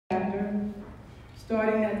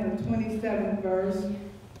starting at the 27th verse,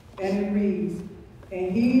 and it reads,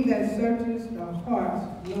 "And he that searches the hearts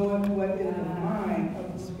knoweth what is the mind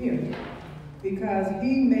of the Spirit, because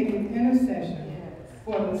he maketh intercession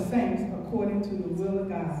for the saints according to the will of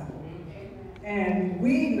God. And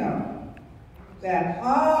we know that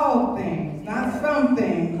all things, not some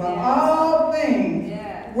things, but all things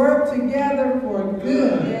work together for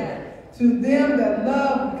good to them that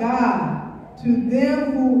love God, to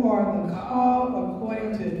them who are the called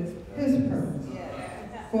according to his purpose.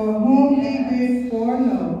 For whom he did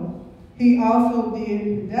foreknow, he also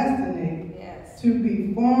did predestinate to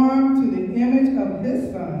be formed to the image of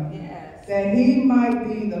his Son, that he might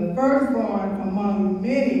be the firstborn among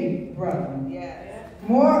many brethren.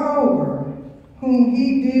 Moreover, whom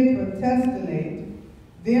he did predestinate,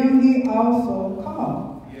 them he also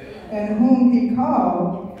called. And whom he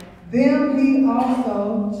called, them he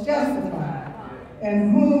also justified.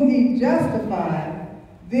 And whom he justified,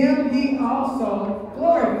 them he also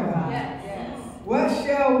glorified. What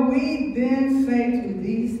shall we then say to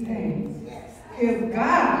these things? If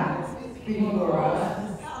God be for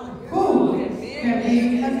us, who can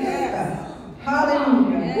be against us?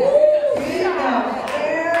 Hallelujah. He that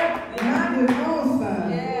spared not his own Son,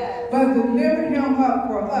 but delivered him up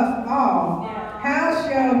for us all, how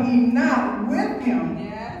shall he not with him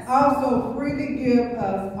also freely give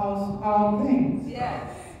us all things?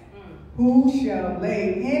 Who shall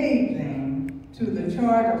lay anything to the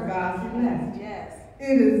charge of God's elect?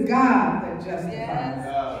 It is God that justifies.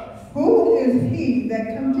 Who is he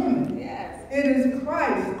that condemneth? It is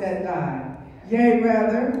Christ that died, yea,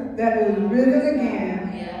 rather, that is risen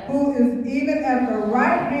again, who is even at the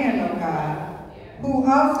right hand of God, who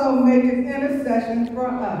also maketh intercession for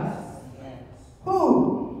us.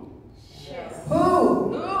 Who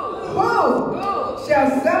shall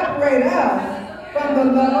separate us from the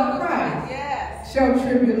love of Christ? Shall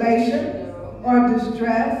tribulation, or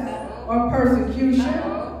distress, or persecution,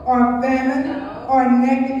 or famine, or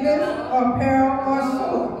nakedness, or peril, or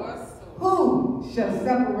sword? Who shall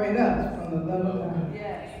separate us from the love of God?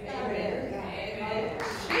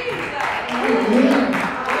 Amen.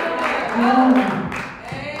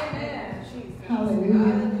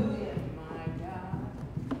 Hallelujah.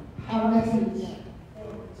 Our message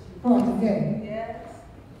for today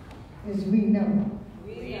is we know.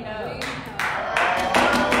 We know.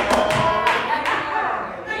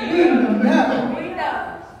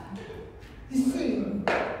 You see,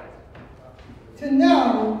 to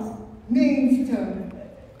know means to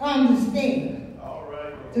understand,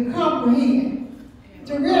 to comprehend,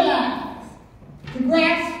 to realize, to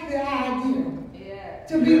grasp the idea,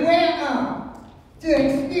 to be aware of, to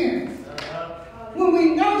experience. When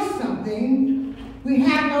we know something, we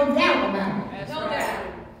have no doubt about it.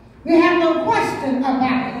 We have no question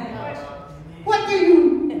about it. What do you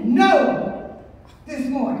know this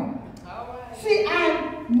morning? See,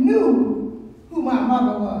 I knew who my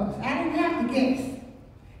mother was. I didn't have to guess.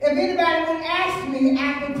 If anybody would ask me,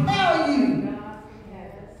 I could tell you.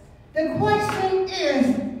 The question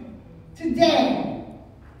is, today,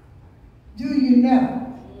 do you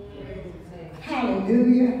know?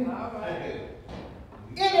 Hallelujah.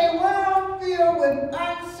 In a world filled with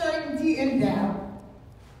uncertainty and doubt,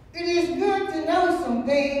 it is good to know some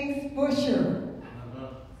things for sure.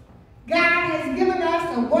 God has given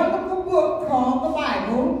us a wonderful book called the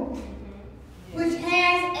Bible, which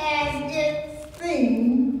has as its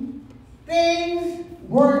theme, things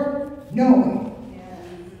worth knowing.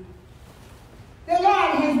 The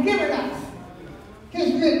Lord has given us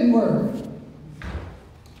his written word.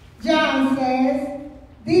 John says,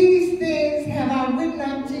 "These things have I written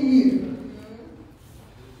unto you,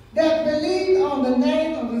 that believe on the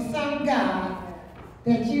name of the Son of God,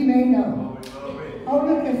 that you may know." Oh,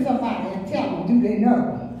 look at somebody and tell them, do they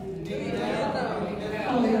know?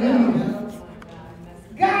 Hallelujah.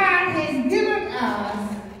 God has given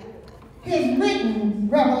us his written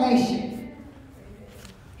revelation.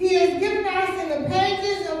 He has given us in the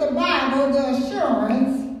pages of the Bible the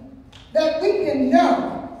assurance that we can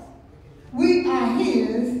know we are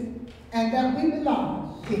his and that we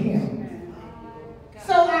belong to him.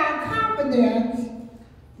 So our confidence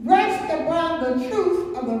rests upon the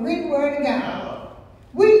truth of the written word of God.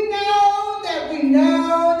 We know that we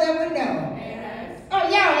know that we know. Oh,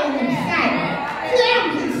 y'all ain't excited. See, I'm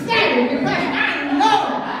excited because I know,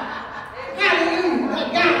 hallelujah, that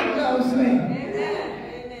God loves me.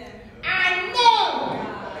 I know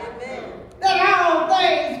that all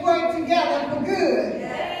things work together for good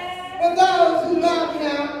for those who love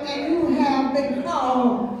him and who have been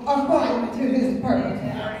called according to his purpose.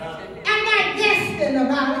 I'm not guessing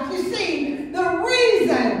about it. You see, the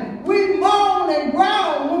reason we moan and groan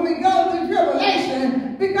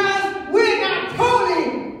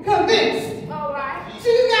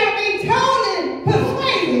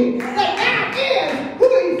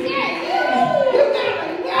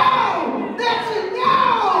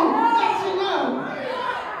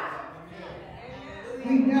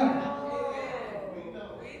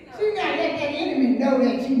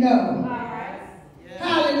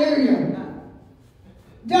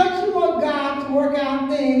all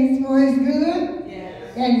things for his good,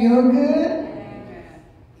 and your good.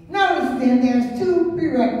 Notice then there's two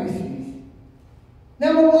prerequisites.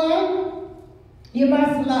 Number one, you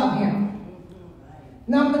must love him.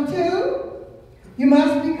 Number two, you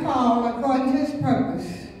must be called according to his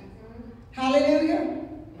purpose. Hallelujah.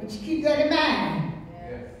 But you keep that in mind.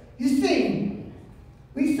 You see,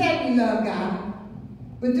 we say we love God,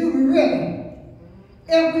 but do we really?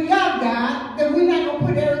 If we love God, then we're not going to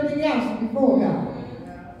put everything else before God.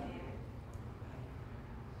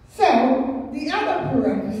 So, the other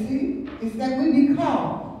prerequisite is that we be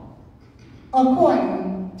called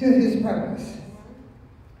according to his purpose.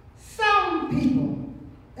 Some people,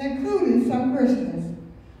 including some Christians,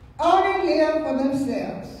 only live for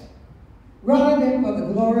themselves rather than for the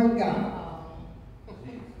glory of God.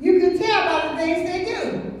 You can tell by the things they do.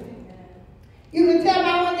 You can tell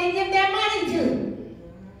by what they give their money to.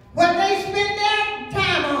 What they spend their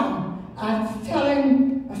time on. I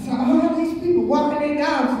saw all these people walking their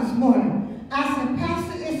dogs this morning. I said,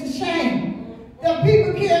 Pastor, it's a shame that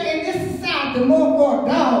people care in this society more for a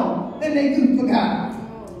dog than they do for God.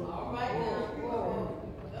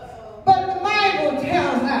 But the Bible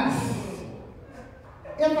tells us,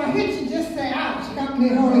 if I hit you, just say, ouch, got me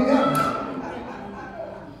Holy Ghost.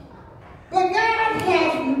 But God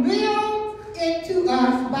has revealed it to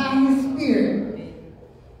us by his Spirit.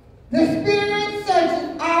 The Spirit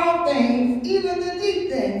searches all things, even the deep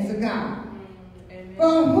things of God. Amen.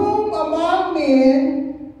 For whom among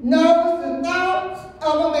men knows the thoughts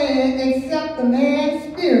of a man except the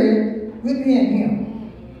man's spirit within him?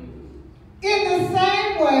 In the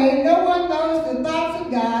same way, no one knows the thoughts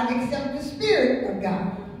of God except the Spirit of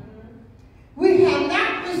God. We have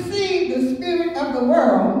not received the spirit of the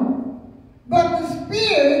world, but the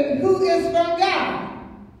Spirit who is from God,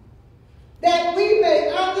 that we may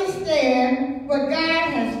understand what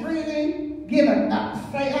God has freely given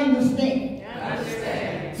us. Say, understand.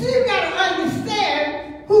 Understand. So you've got to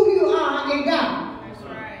understand who you are in God. That's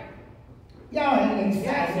right. Y'all ain't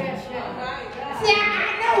excited. Yes. See,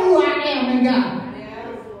 I know who I am in God. Yes.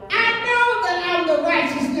 I know that I'm the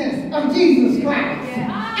righteousness of Jesus Christ. Yes.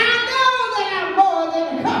 I know that I'm more than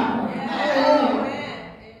a conqueror.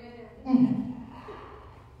 Yes. Amen.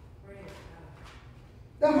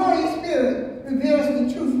 The Holy Spirit reveals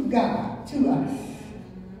the truth of God to us.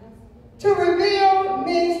 To reveal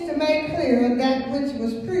means to make clear that which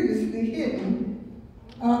was previously hidden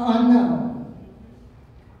or unknown.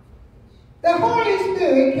 The Holy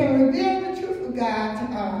Spirit can reveal the truth of God to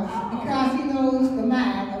us because he knows the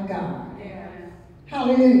mind of God.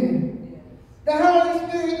 Hallelujah. The Holy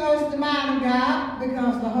Spirit knows the mind of God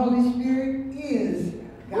because the Holy Spirit is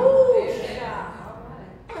God.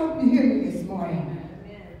 I hope you hear me this morning.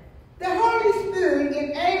 The Holy Spirit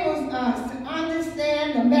enables us to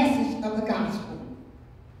understand the message of the gospel.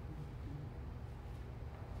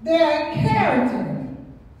 Their character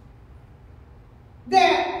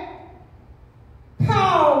that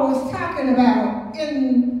Paul was talking about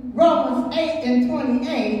in Romans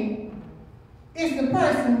 8:28 is the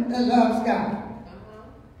person that loves God.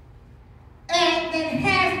 And that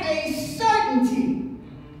has a certainty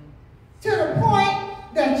to the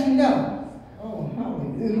point that you know. Oh,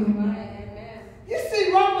 hallelujah. You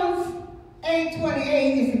see, Romans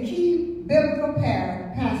 8:28 is a key biblical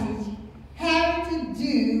passage having to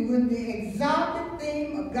do with the exalted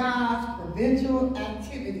theme of God's providential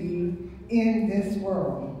activity in this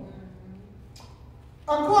world.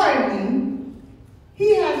 Accordingly,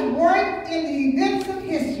 he has worked in the events of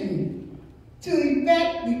history to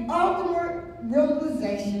effect the ultimate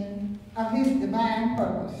realization of his divine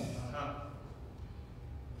purpose.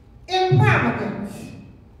 In providence,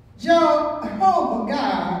 Jehovah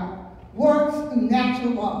God works through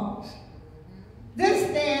natural laws. This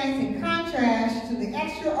stands in contrast to the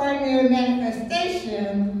extraordinary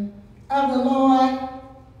manifestation of the Lord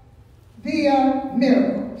via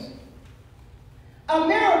miracles. A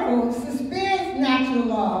miracle suspends natural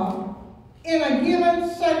law in a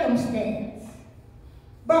given circumstance,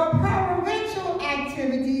 but providential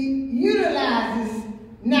activity utilizes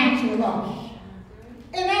natural law.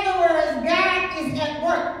 In other words, God is at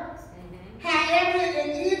work. However,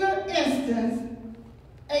 in either instance,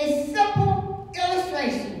 a simple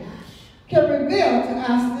illustration can reveal to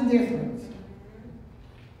us the difference.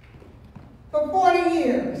 For 40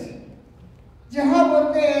 years,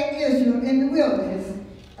 Jehovah fed Israel in the wilderness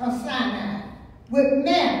of Sinai with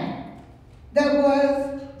manna that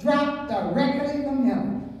was dropped directly from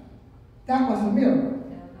heaven. That was a miracle.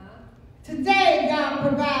 Today, God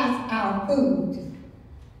provides our food.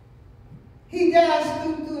 He does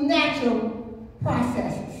through natural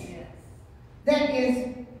processes. Yes. That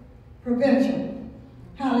is provincial.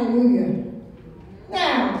 Hallelujah.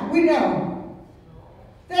 Now, we know.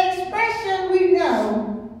 The expression we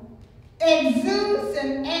know exudes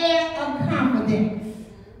an air of confidence.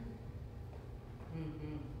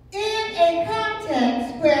 In a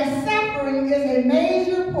context where suffering is a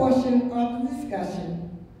major portion of the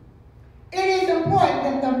discussion, it is important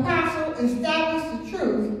that the apostle establish the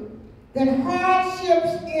truth that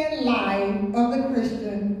hardships in life of the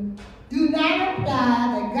Christian do not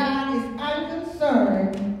imply that God is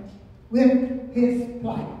unconcerned with his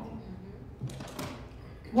plight.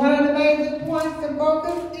 One of the major points to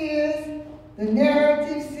focus is the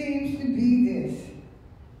narrative seems to be this.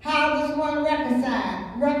 How does one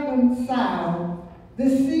reconcile the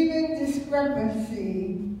seeming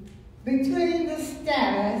discrepancy between the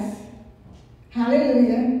status,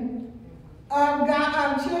 hallelujah, of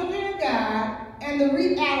God, of children of God, and the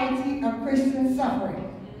reality of Christian suffering?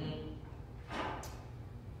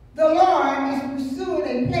 The Lord is pursuing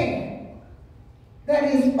a plan that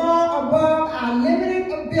is far above our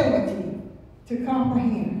limited ability to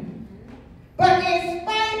comprehend. But in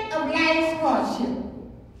spite of life's hardship,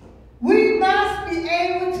 we must be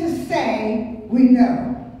able to say we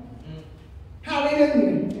know.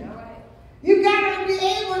 Hallelujah. You got to be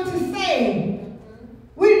able to say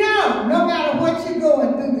we know, no matter what you're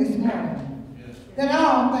going through this morning, that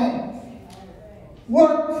all things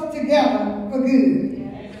work together for good.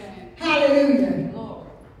 Hallelujah.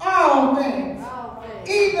 All things.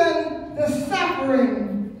 Even the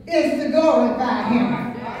suffering is to glorify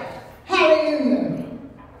him. Hallelujah.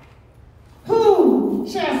 Who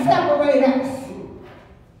shall separate us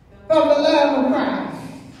from the love of Christ?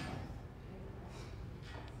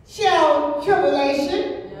 Shall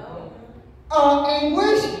tribulation or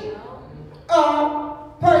anguish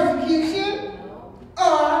or persecution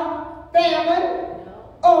or famine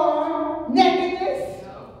or nakedness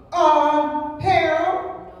or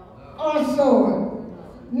peril or sword?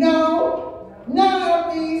 No, none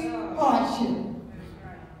of these hardships,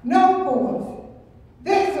 no force,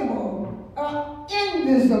 visible or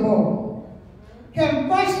invisible, can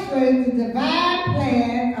frustrate the divine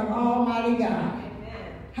plan of Almighty God.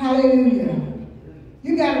 Hallelujah.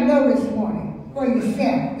 You got to know this morning for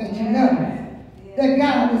yourself that you know that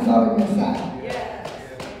God is on your side.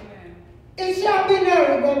 It shall be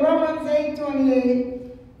noted that Romans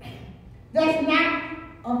 8:28 does not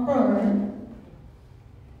affirm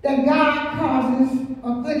that God causes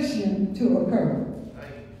affliction to occur.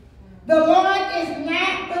 The Lord is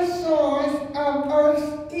not the source of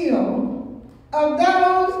earth's ill of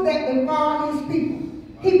those that befall his people.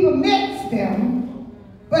 He permits them,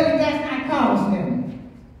 but he does not cause them.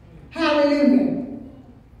 Hallelujah.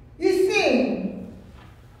 You see,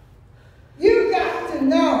 you got to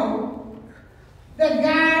know that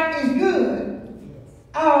God is good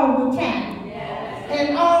all the time.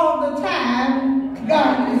 And all the time,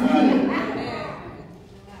 God is good.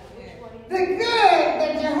 The good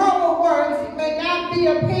that Jehovah works may not be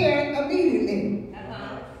apparent immediately.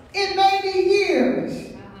 It may be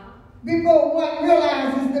years before one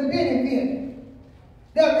realizes the benefit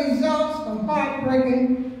that results from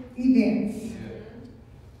heartbreaking events.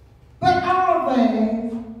 But all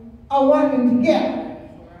things are working together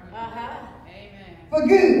for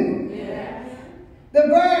good. The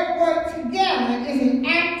verb work together is an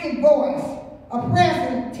active voice, a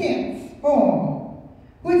present tense form,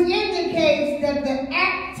 which indicates that the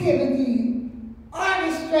activity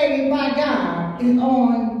orchestrated by God is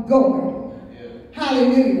ongoing.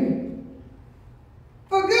 Hallelujah.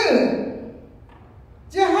 For good.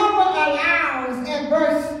 Jehovah allows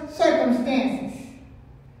adverse circumstances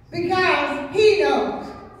because he knows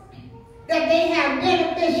that they have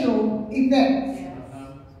beneficial effects.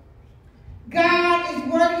 God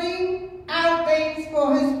is working out things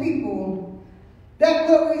for his people that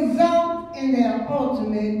will result in their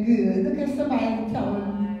ultimate good. Look at somebody and tell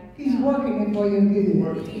them he's working it for your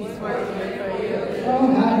good. He's working it for your good. Oh,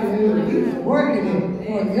 hallelujah. He's working it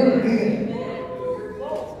for your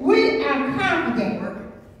good. We are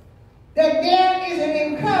confident that there is an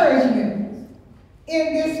encouragement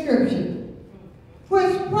in this scripture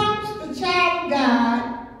which prompts the child of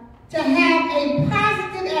God to have a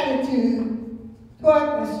positive attitude toward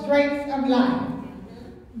the strengths of life,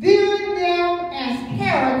 viewing them as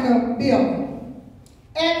character building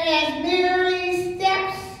and as merely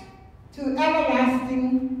steps to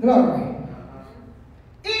everlasting glory.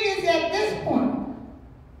 It is at this point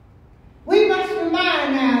we must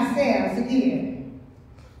remind ourselves again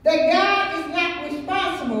that God is not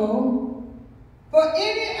responsible for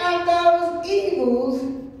any of those evils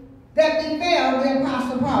that befell the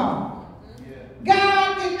Apostle Paul.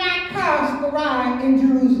 God did not cause the riot in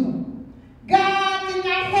Jerusalem. God did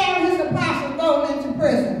not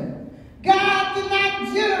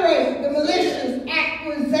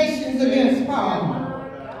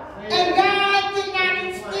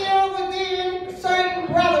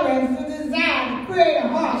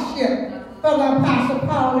for the Apostle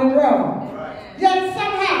Paul in Rome. Yet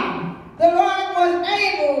somehow the Lord was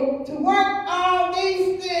able to work all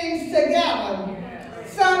these things together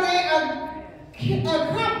so they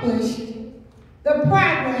accomplished the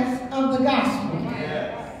progress of the gospel.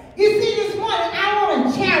 You see, this morning I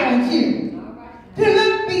want to challenge you to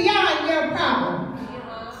look beyond your problem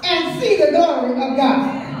and see the glory of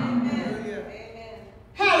God.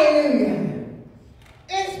 Hallelujah.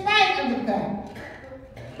 In spite of the fact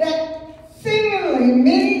that seemingly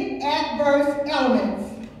many adverse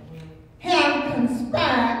elements have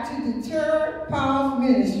conspired to deter Paul's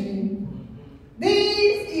ministry,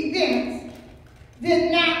 these events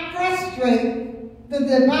did not frustrate the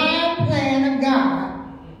divine plan of God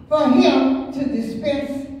for him to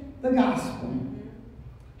dispense the gospel.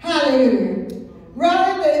 Hallelujah.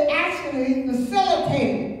 Rather, they actually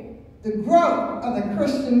facilitated the growth of the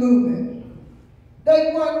Christian movement.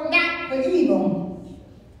 They worked not for evil,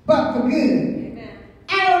 but for good. Amen.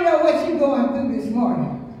 I don't know what you're going through this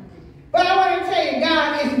morning, but I want to tell you,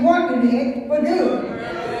 God is working it for good.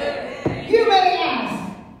 Amen. You may ask,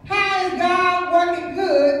 how is God working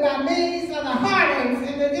good by means of the heartaches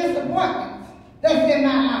and the disappointments that's in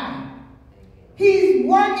my life? He's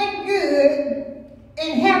working good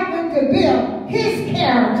in helping to build his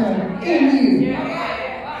character in you.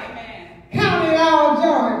 Count it all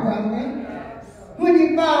joy, brethren, when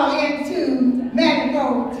you fall into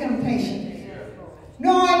manifold temptations,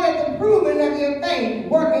 knowing that the proving of your faith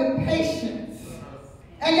worketh patience,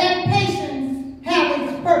 and that patience have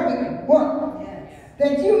its perfect work,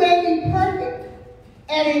 that you may be perfect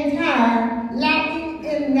and entire, lacking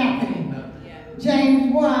in nothing.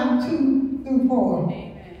 James 1:2-4.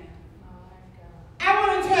 I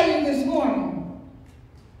want to tell you this morning,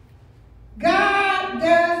 God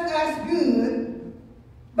does us good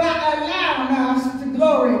by allowing us to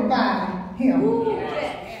glorify him.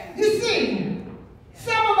 You see,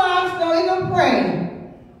 some of us don't even pray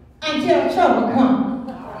until trouble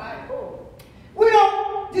comes. We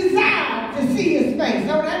don't desire to see his face.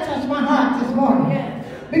 Oh, that touched my heart this morning.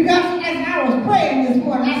 Because as I was praying this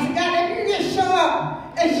morning, I said, God, if you just show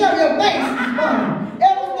up and show your face this morning,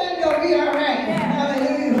 everything will be all right.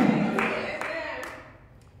 Hallelujah.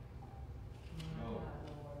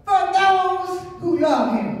 For those who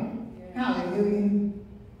love him. Hallelujah.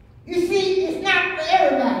 You see, it's not for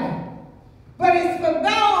everybody, but it's for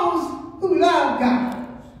those who love God.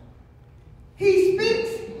 He speaks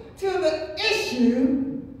to the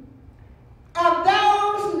issue of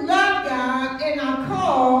those who love God and are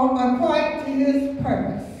called according to his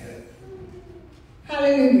purpose.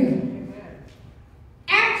 Hallelujah.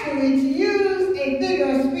 Actually, to use a figure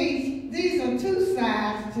of speech, these are two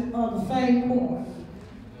sides of the same coin.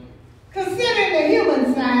 Considering the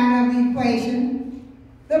human side of the equation,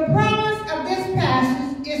 the promise of this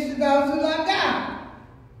passage is to those who love God.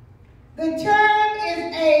 The term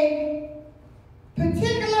is a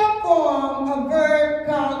particular form of verb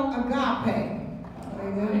called agape.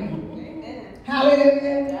 Hallelujah.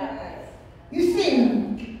 Hallelujah. You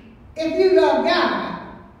see, if you love God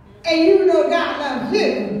and you know God loves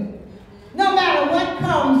you, no matter what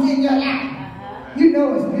comes in your life, you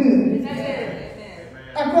know it's good.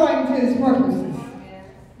 According to his purposes.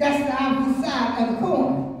 That's the opposite side of the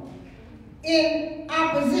coin. In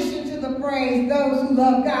opposition to the phrase, those who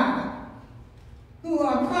love God, who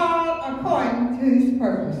are called according to his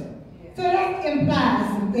purpose. So that implies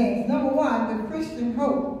some things. Number one, the Christian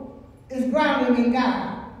hope is grounded in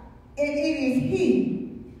God, and it is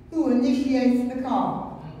he who initiates the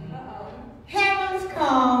call. Heaven's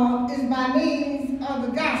call is by means of the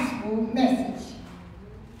gospel message.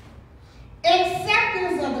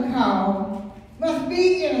 Acceptance of the call must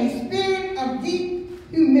be in a spirit of deep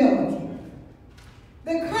humility.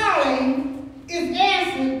 The calling is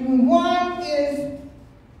answered when one is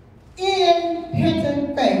in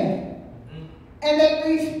penitent faith and they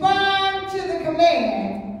respond to the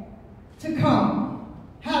command to come.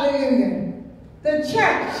 Hallelujah. The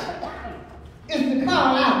church is the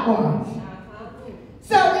call out ones.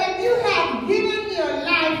 So if you have given your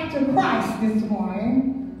life to Christ this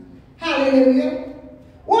morning, hallelujah,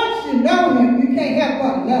 once you know him, you can't help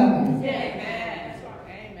but love him. Amen.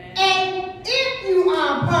 And if you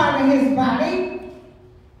are a part of his body,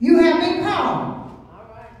 you have been called.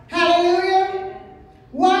 Hallelujah.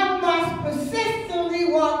 One must persistently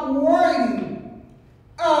walk worthy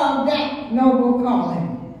of that noble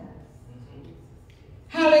calling.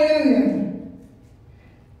 Hallelujah.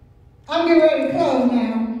 I'm getting ready to close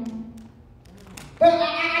now. But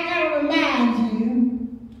I got to remind you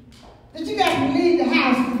that you got to leave the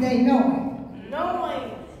house today knowing.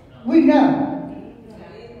 We know.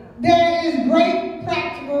 There is great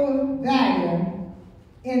practical value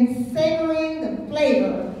in savoring the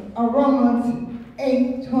flavor of Romans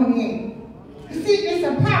 8:28. You see, it's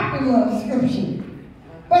a popular scripture.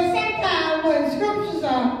 But sometimes when scriptures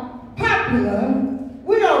are popular,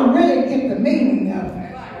 we don't really get the meaning of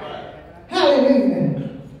it. Hallelujah.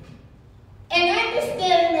 An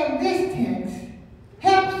understanding of this text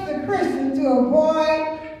helps the Christian to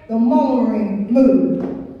avoid the murmuring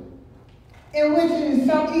mood in which it is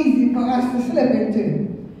so easy for us to slip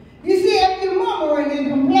into. You see, if you're murmuring and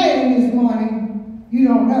complaining this morning, you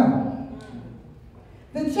don't know.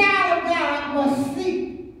 The child of God must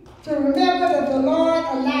seek to remember that the Lord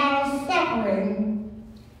allows suffering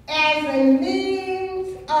as a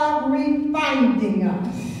means of refining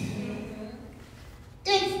us.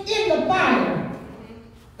 It's in the fire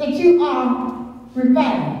that you are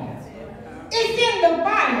refined. It's in the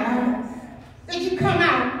fire that you come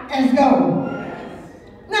out as gold.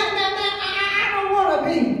 Now, I don't want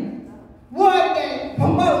to be one that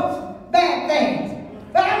promotes bad things.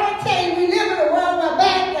 But I want to tell you, we live in a world where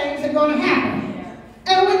bad things are going to happen.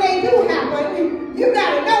 And when they do happen, you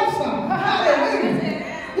got to know something. Hallelujah.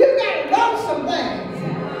 You got to know some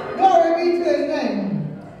things. Glory be to his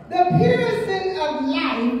name. The purity of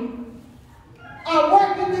life are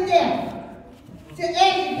working together to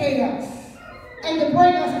educate us and to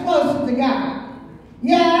bring us closer to God.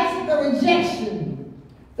 Yes, the rejection,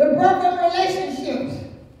 the broken relationships,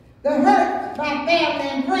 the hurt by family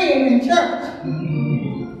and friends in church,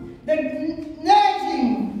 the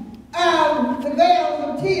nudging of the veils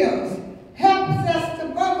of tears helps us to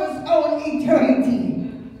focus on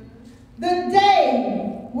eternity. The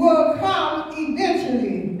day will come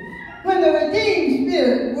eventually when the redeemed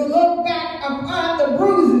spirit will look back upon the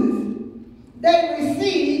bruises they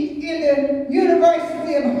received in the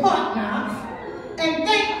University of Hard Knocks and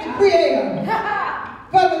thank the Creator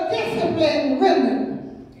for the discipline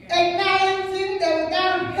rendered, acknowledging that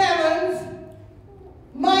without heavens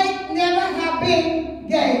might never have been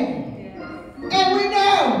gained. And we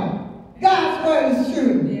know God's word is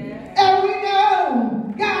true. And we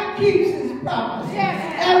know God keeps his promise.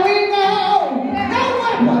 And we know no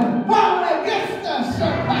weapon formed against us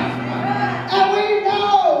shall prosper. And we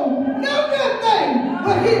know no good thing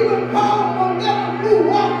but he will call on them who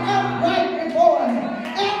walk upright before him.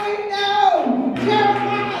 And we know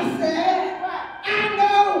Jeremiah said, I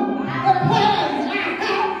know the plans I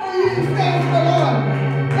have for you, says the Lord.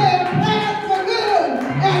 They are plans for good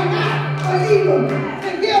and not for evil, to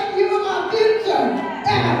give you a future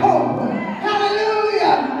and a hope.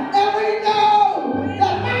 Hallelujah. And we know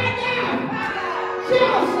that my God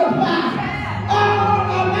shall supply all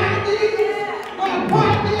of my needs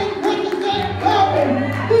according to riches and glory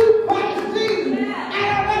through Christ Jesus. I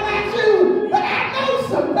don't know about you, but I know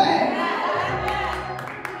some things.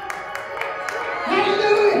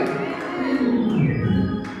 Hallelujah.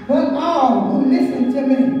 But all who listen to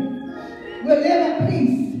me will live in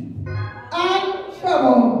peace,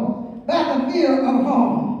 untroubled by the fear of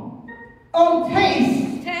harm. Oh,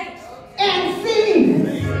 taste and see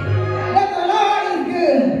that the Lord is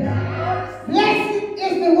good.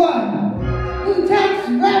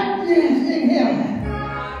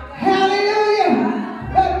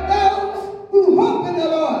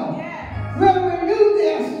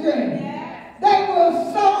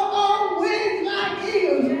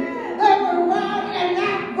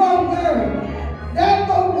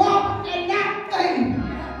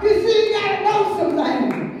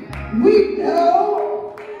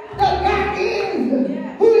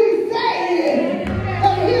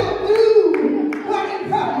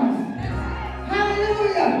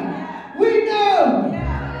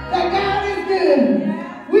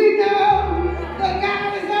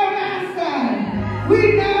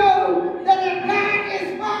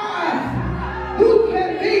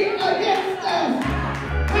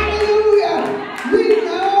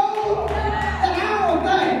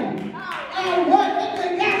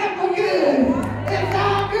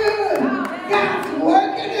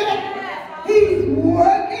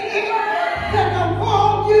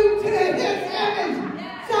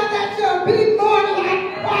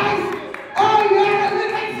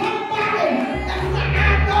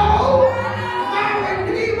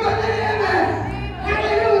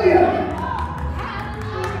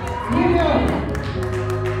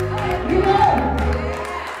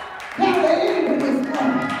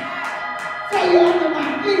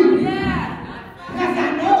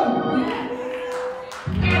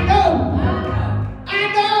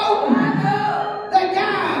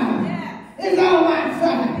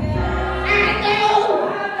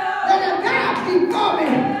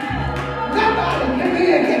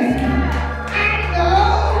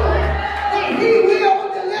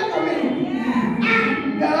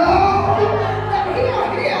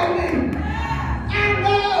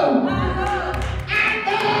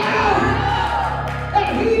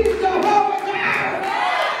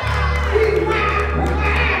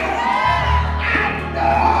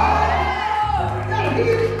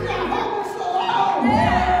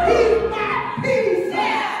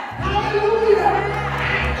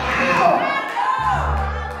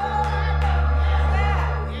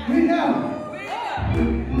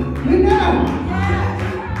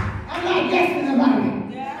 I'm not guessing about it.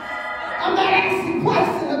 I'm not asking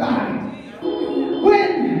questions about it.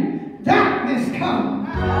 When darkness comes,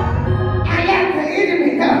 I let the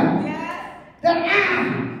enemy know that I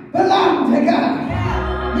belong to God.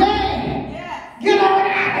 Get on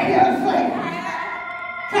out of here, Satan.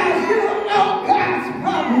 Because you don't know God's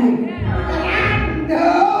property. And I know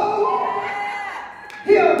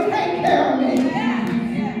He'll take care of me.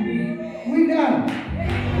 We know.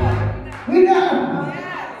 We know.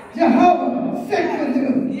 Jehovah sent with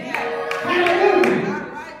you. Hallelujah.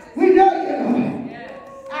 We know you, Lord.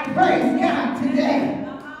 I praise God today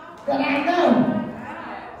that I know.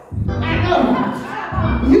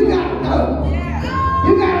 You gotta know.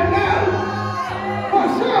 You gotta know for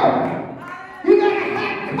sure. You gotta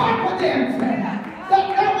have confidence that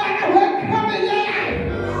no matter what comes in your life,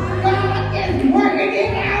 God is working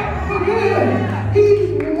it out for good. He's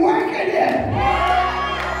working it.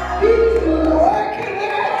 He's working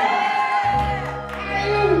it.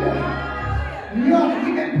 Hallelujah. You ought to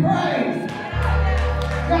give Him praise.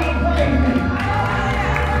 God praise Him.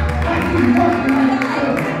 Like He's working on it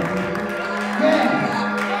good. Yeah.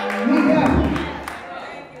 We know.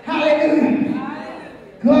 Hallelujah.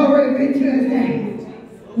 Glory be to His name.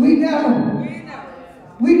 We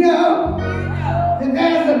know that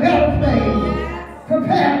there's a better place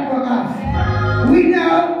prepared for us. We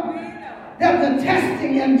know that the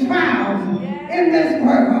testing and trials in this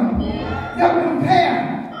world don't compare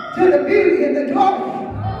to the beauty and the glory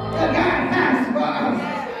that God has for us.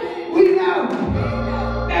 We know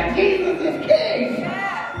that Jesus is King,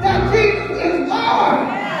 that Jesus is Lord.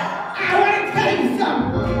 I want to tell you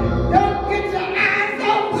something. Don't get your eyes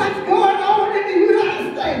on what's going on in the United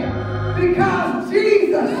States, because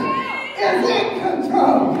Jesus is in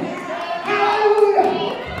control. Hallelujah.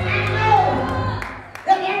 I know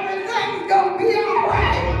that everything's going to be all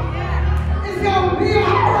right. It's going to be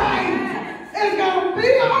all right. It's going to be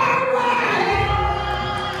all right.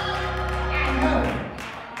 I know.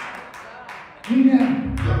 We know.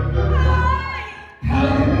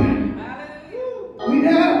 Hallelujah. We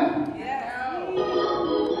know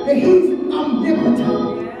that He's omnipotent,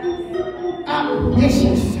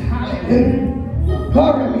 omniscient. Hallelujah.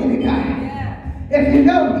 Glory be to God. If you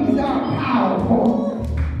know He's all powerful,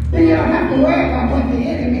 then you don't have to worry about what the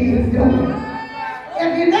enemy is doing.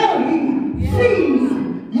 If you know He sees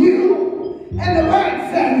you, and the word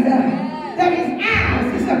says that His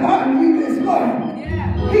eyes is upon you this morning.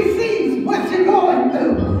 He sees what you're going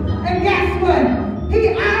through. And guess what? He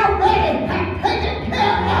already has taken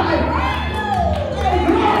care of it. Oh,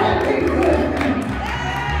 glory be to His name.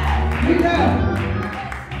 We know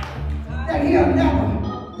that He'll never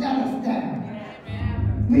let us down.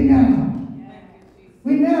 We know.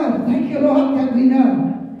 We know. Thank you, Lord, that we know.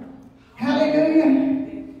 Hallelujah.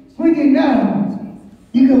 When you know,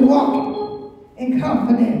 you can walk in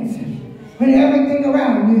confidence when everything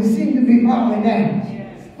around you seems to be falling down.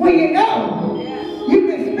 When you know, you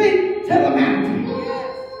can speak to the mountain.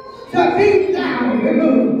 So be thou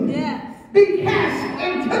removed. Be cast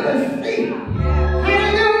into the sea.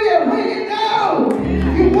 Hallelujah. When you know,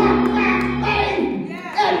 you walk by faith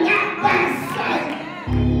and not by sight.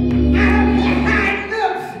 I don't care how it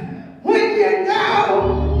looks. When you know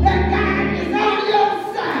that God is on your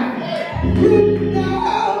side, you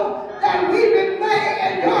know that we've been made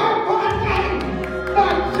and you're one night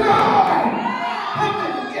for joy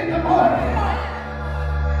coming in the morning.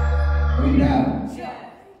 We know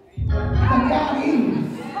that God is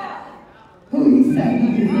who He said He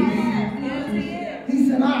is. He's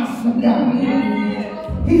an awesome God.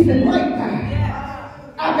 He's a great God.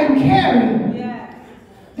 I've been carrying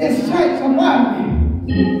this church for one,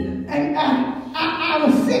 and I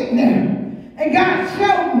was sitting there, and God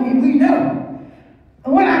showed me, we know.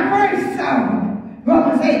 And when I first saw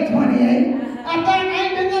Romans 8:28, I thought I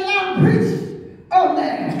ain't been allowed to preach on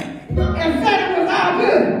that, and said it was all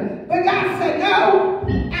good. But God said, no,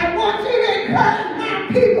 I want you to encourage my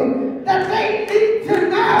people that they need to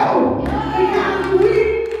know, because we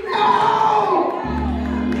know.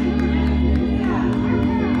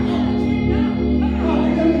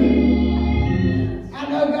 Hallelujah. I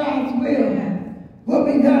know God's will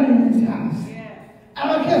be done in this house. I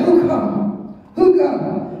don't care who comes, who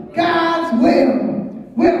goes. God's will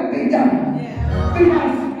be done.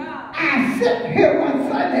 Because I sit here one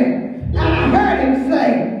Sunday and I heard Him say,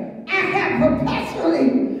 I have perpetually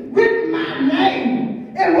written my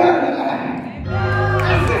name in Word of life.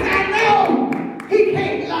 I said, I know He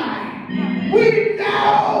can't lie. We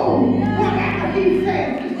know whatever He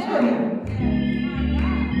says is true.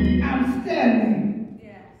 I'm standing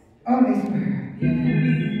on His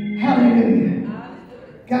word. Hallelujah.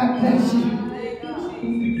 God bless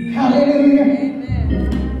you. Hallelujah.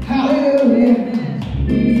 Hallelujah.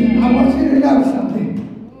 I want you to know something.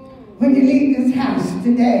 When you leave this house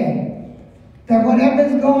today, that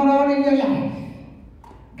whatever's going on in your life,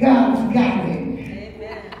 God's got it.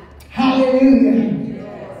 Hallelujah.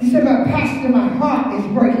 You said, but Pastor, my heart is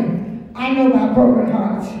breaking. I know about broken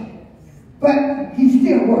hearts. But he's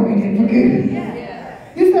still working it for good.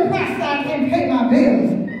 You said, Pastor, I can't pay my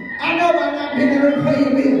bills. I know I'm not being able to pay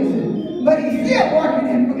your bills. But he's still working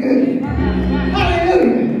it for good.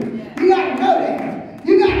 Hallelujah. You got to know that.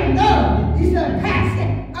 You got to know. You said, Pastor,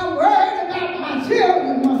 I'm worried about my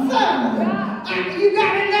children, my sons. You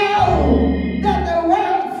got to know that the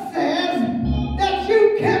word says that you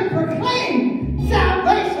can proclaim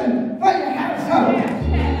salvation for your household.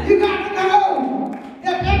 You got to know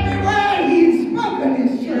that every word he's spoken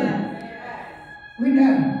is true. We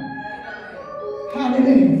know.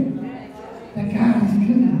 Hallelujah. That God is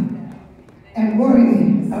good and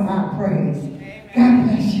worthy of our praise. God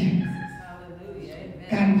bless you.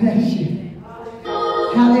 God bless you.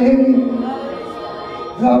 Hallelujah.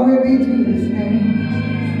 Glory be to his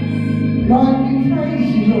name. Lord, we praise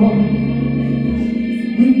you, Lord.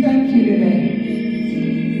 We thank you today.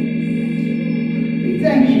 We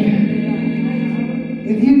thank you.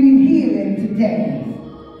 If you need healing today,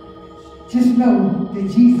 just know that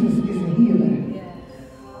Jesus is a healer.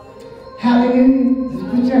 Hallelujah. Just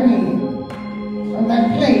put your hand on that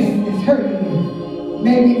place that's hurting you.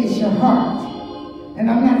 Maybe it's your heart. And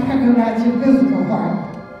I'm not talking about your physical heart.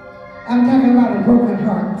 I'm talking about a broken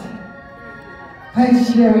heart.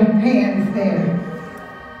 Place your hands there.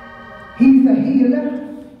 He's a healer.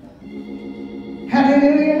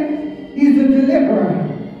 Hallelujah. He's a deliverer.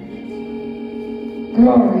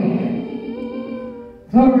 Glory.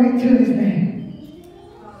 Glory to his name.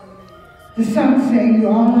 The song saying,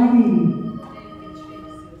 you're all I need.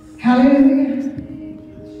 Hallelujah.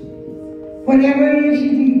 Whatever it is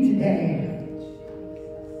you need today,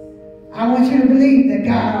 I want you to believe that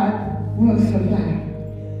God will supply.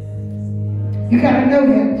 You got to know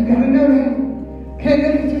that. You got to know that. Can't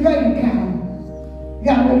look at your bank account. You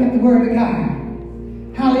got to look at the word of God.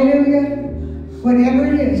 Hallelujah. Whatever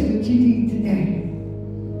it is that you need today,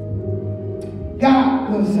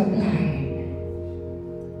 God will supply.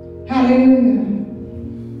 Hallelujah.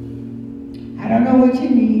 I don't know what you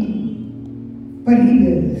need, but he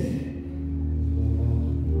does.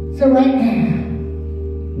 So right now,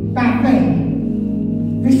 by faith,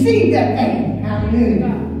 receive that faith.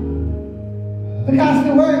 Hallelujah. Because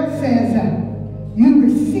the word says you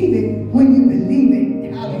receive it when you believe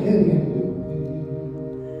it. Hallelujah.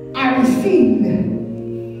 I receive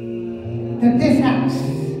that this house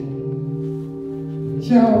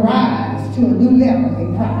shall rise to a new level in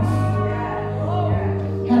Christ.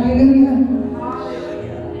 Hallelujah.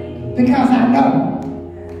 Because I know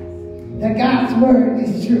that God's word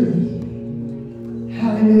is true.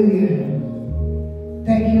 Hallelujah.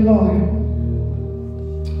 Thank you, Lord.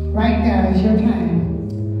 Right now is your time.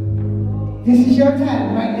 This is your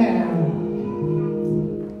time right now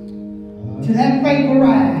to let faith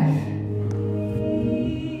arise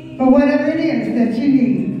for whatever it is that you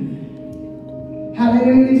need.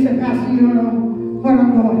 Hallelujah. You said, Pastor, you don't know what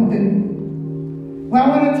I'm going through. Well, I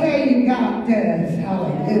want to tell you, God does.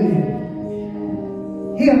 Hallelujah.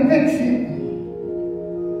 He'll fix it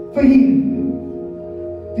for you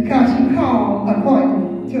because you call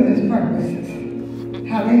according to his purposes.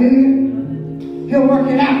 Hallelujah. He'll work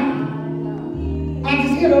it out. I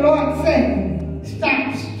just hear the Lord say,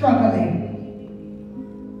 stop struggling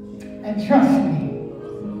and trust me.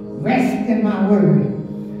 Rest in my word.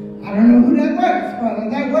 I don't know who that works for, but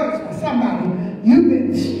that works for somebody. You've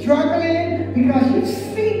been struggling because you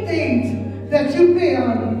see things that you feel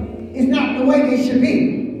is not the way they should be.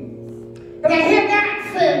 But I hear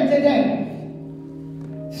God saying today,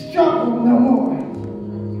 struggle no more.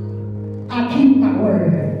 I keep my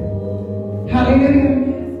word. Hallelujah.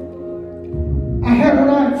 I heard the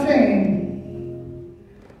Lord saying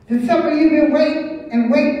that some of you have been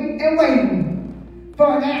waiting for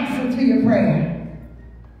an answer to your prayer.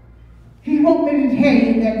 He wants me to tell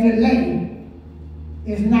you that delay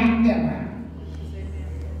is not never.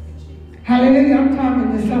 Hallelujah. I'm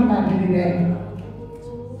talking to somebody today.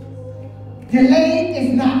 Delay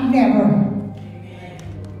is not never.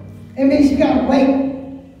 It means you got to wait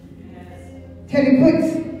till he puts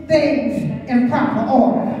things in proper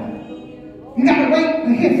order. You got to wait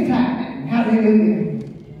for his time. Hallelujah.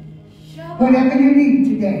 Whatever you need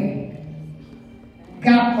today,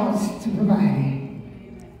 God wants to provide it.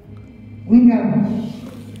 We know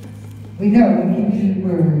he gives his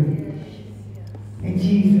word. In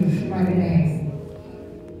Jesus' mighty name.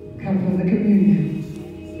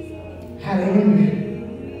 Hallelujah.